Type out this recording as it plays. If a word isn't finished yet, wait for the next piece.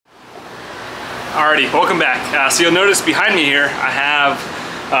Alrighty, welcome back. So you'll notice behind me here, I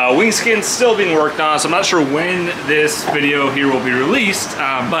have wing skins still being worked on, so I'm not sure when this video here will be released,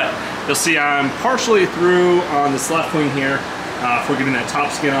 but you'll see I'm partially through on this left wing here, for getting that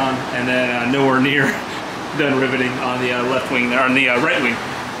top skin on, and then nowhere near done riveting on the left wing there, on the right wing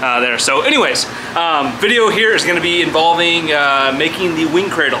there. So anyways, video here is going to be involving making the wing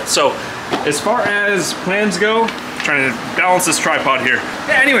cradle. So as far as plans go, trying to balance this tripod here.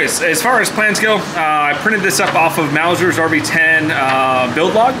 Yeah, anyways, as far as plans go, I printed this up off of Mauser's RV-10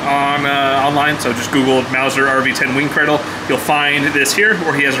 build log on online. So just Google Mauser RV-10 wing cradle. You'll find this here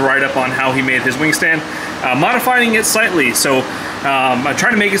where he has a write-up on how he made his wing stand. Modifying it slightly. So I'm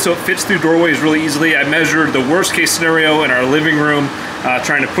trying to make it so it fits through doorways really easily. I measured the worst case scenario in our living room,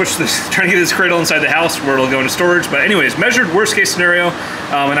 trying to get this cradle inside the house where it'll go into storage. But anyways, measured worst case scenario,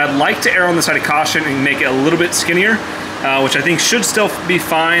 and I'd like to err on the side of caution and make it a little bit skinnier, which I think should still be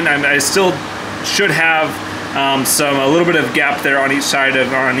fine. I still should have a little bit of gap there on each side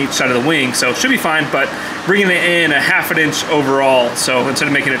of the wing, so it should be fine. But bringing it in a ½ inch overall, so instead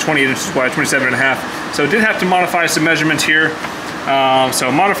of making it 28 inches wide, 27.5. So I did have to modify some measurements here. So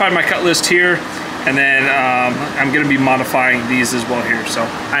I modified my cut list here, and then I'm going to be modifying these as well here. So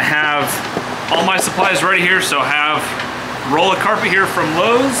I have all my supplies ready here. So I have a roll of carpet here from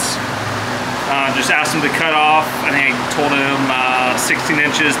Lowe's. Just asked him to cut off, I think I told him 16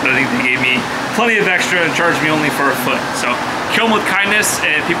 inches, but I think they gave me plenty of extra and charged me only for a foot. So kill them with kindness,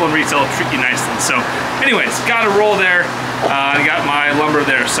 and people in retail treat you nicely. So anyways, got a roll there. I got my lumber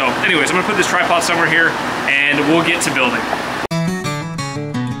there. So anyways, I'm gonna put this tripod somewhere here, and we'll get to building.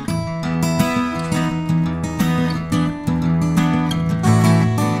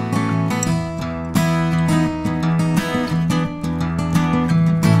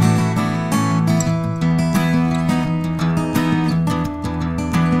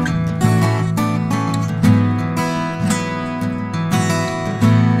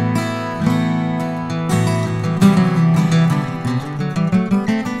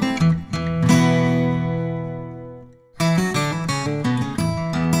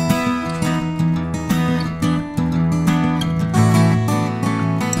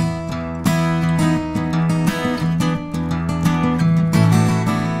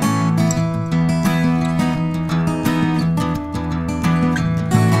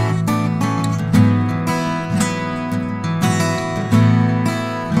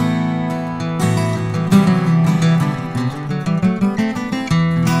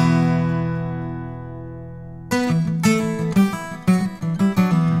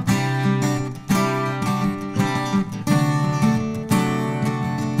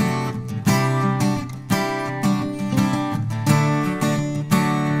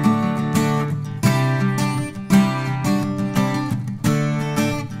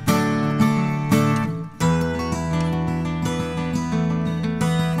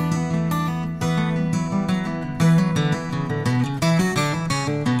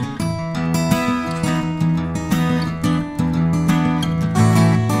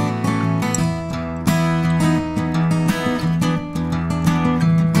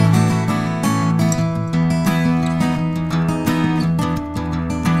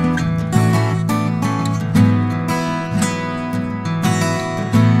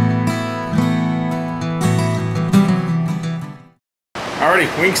 Alrighty,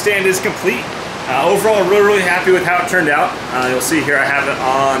 wing stand is complete. Overall, really happy with how it turned out. You'll see here I have it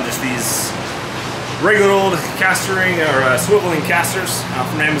on just these regular old castering or swiveling casters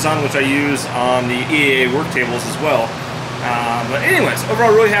from Amazon, which I use on the EAA work tables as well. But anyways,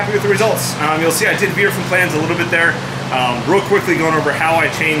 overall really happy with the results. You'll see I did veer from plans a little bit there. Real quickly going over how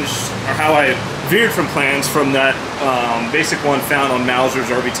I changed, or how I veered from plans from that basic one found on Mauser's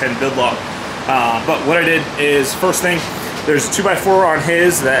RV-10 build log. But what I did is, first thing, there's a 2x4 on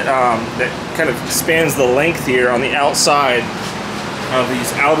his that kind of spans the length here on the outside of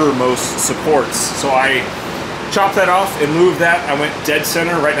these outermost supports. So I chopped that off and moved that. I went dead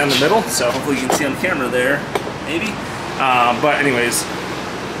center right down the middle. So hopefully you can see on camera there, maybe. But anyways,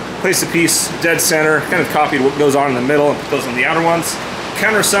 placed a piece dead center, kind of copied what goes on in the middle and put those on the outer ones.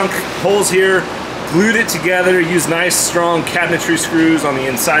 Countersunk holes here, glued it together, used nice strong cabinetry screws on the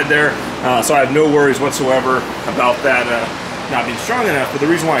inside there, so I have no worries whatsoever about that not being strong enough. But the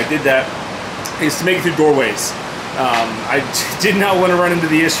reason why I did that is to make it through doorways. I did not want to run into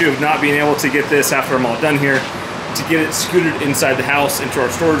the issue of not being able to get this after I'm all done here, to get it scooted inside the house into our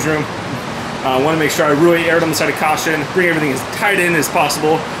storage room. I want to make sure I really erred on the side of caution, bring everything as tight in as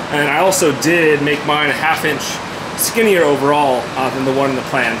possible, and I also did make mine a ½ inch skinnier overall than the one in the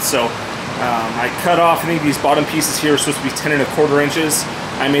plan. So I cut off, I think these bottom pieces here are supposed to be 10 1/4 inches.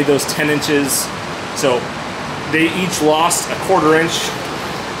 I made those 10 inches So they each lost a 1/4 inch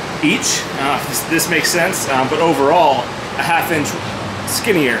each. This makes sense, but overall a 1/2 inch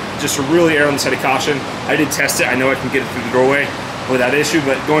skinnier, just to really err on the side of caution. I did test it. I know I can get it through the doorway without issue,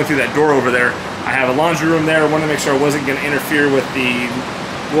 but going through that door over there, I have a laundry room there. I wanted to make sure I wasn't going to interfere with the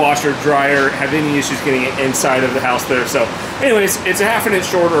washer, dryer, have any issues getting it inside of the house there. So anyways, it's a 1/2 inch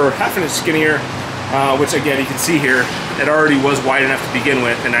shorter or 1/2 inch skinnier, which again, you can see here, it already was wide enough to begin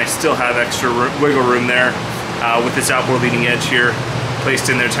with, and I still have extra wiggle room there with this outboard leading edge here placed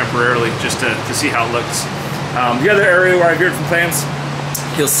in there temporarily just to see how it looks. The other area where I veered from plans,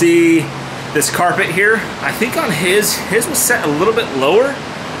 you'll see this carpet here. I think on his was set a little bit lower,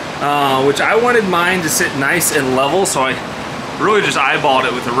 which I wanted mine to sit nice and level, so I really just eyeballed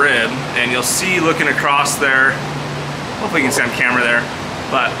it with a rib, and you'll see looking across there, hopefully you can see on camera there,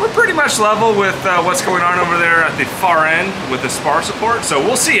 but we're pretty much level with what's going on over there at the far end with the spar support. So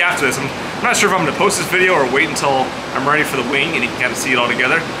we'll see after this. I'm not sure if I'm going to post this video or wait until I'm ready for the wing and you can kind of see it all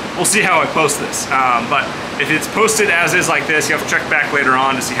together. We'll see how I post this, but if it's posted as is like this, you have to check back later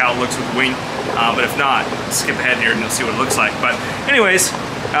on to see how it looks with the wing, but if not, skip ahead here and you'll see what it looks like. But anyways,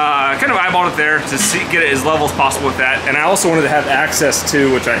 kind of eyeballed it there to get it as level as possible with that. And I also wanted to have access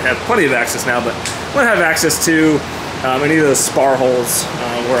to, which I have plenty of access now, but I want to have access to any of those spar holes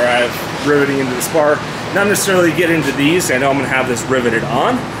where I have riveting into the spar. Not necessarily get into these, I know I'm going to have this riveted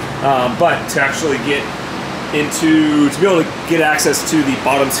on, but to actually get into, to be able to get access to the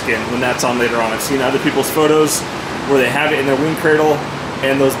bottom skin when that's on later on. I've seen other people's photos where they have it in their wing cradle,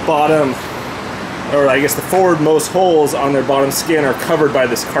 and those bottom, or I guess the forwardmost holes on their bottom skin are covered by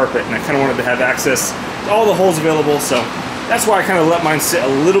this carpet, and I kind of wanted to have access to all the holes available, so that's why I kind of let mine sit a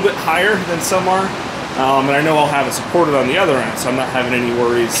little bit higher than some are. And I know I'll have it supported on the other end, so I'm not having any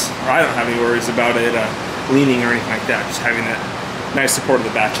worries, or I don't have any worries about it leaning or anything like that, just having that nice support of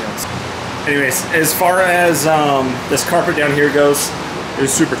the back ends. Anyways, as far as this carpet down here goes, it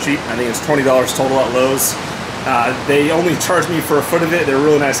was super cheap. I think it's $20 total at Lowe's. They only charged me for a foot of it. They're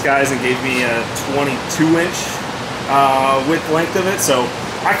really nice guys and gave me a 22-inch width length of it. So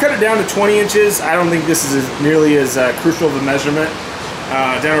I cut it down to 20 inches. I don't think this is nearly as crucial of a measurement.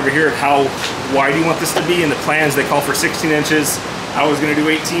 Down over here, how wide you want this to be. In the plans, they call for 16 inches. I was going to do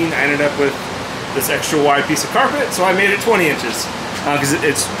 18. I ended up with this extra wide piece of carpet, so I made it 20 inches. Because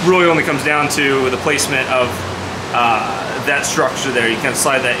it's really only comes down to the placement of that structure there. You can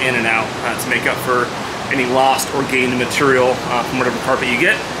slide that in and out to make up for any lost or gained material from whatever carpet you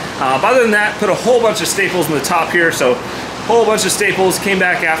get. But other than that, put a whole bunch of staples in the top here. So a whole bunch of staples, came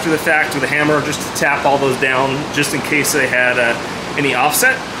back after the fact with a hammer just to tap all those down just in case they had any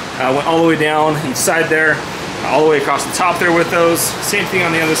offset. Went all the way down each side there, all the way across the top there with those. Same thing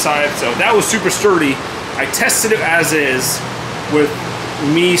on the other side. So that was super sturdy. I tested it as is with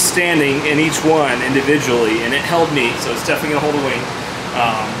me standing in each one individually, and it held me, so it's definitely gonna hold a wing.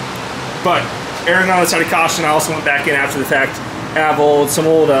 But erring on the side of caution, I also went back in after the fact. I have some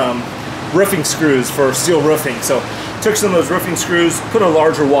old roofing screws for steel roofing, so took some of those roofing screws, put a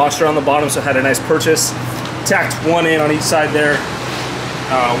larger washer on the bottom so it had a nice purchase, tacked one in on each side there,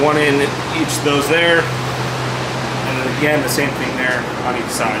 one in each of those there, and then again the same thing there on each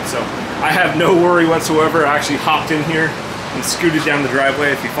side. So I have no worry whatsoever. I actually hopped in here and scooted down the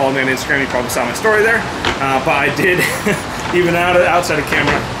driveway. If you follow me on Instagram, you probably saw my story there. But I did, even outside of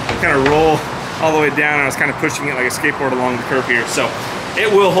camera, kind of roll all the way down. I was kind of pushing it like a skateboard along the curb here. So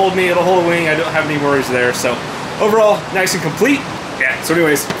it will hold me, it'll hold a wing. I don't have any worries there. So overall, nice and complete. Yeah, so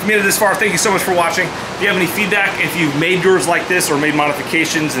anyways, if you made it this far, thank you so much for watching. If you have any feedback, if you've made doors like this or made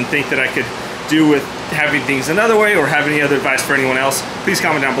modifications and think that I could do with having things another way or have any other advice for anyone else, please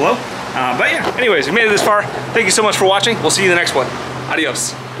comment down below. But yeah, anyways, if you made it this far, thank you so much for watching. We'll see you in the next one.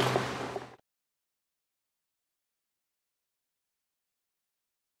 Adios.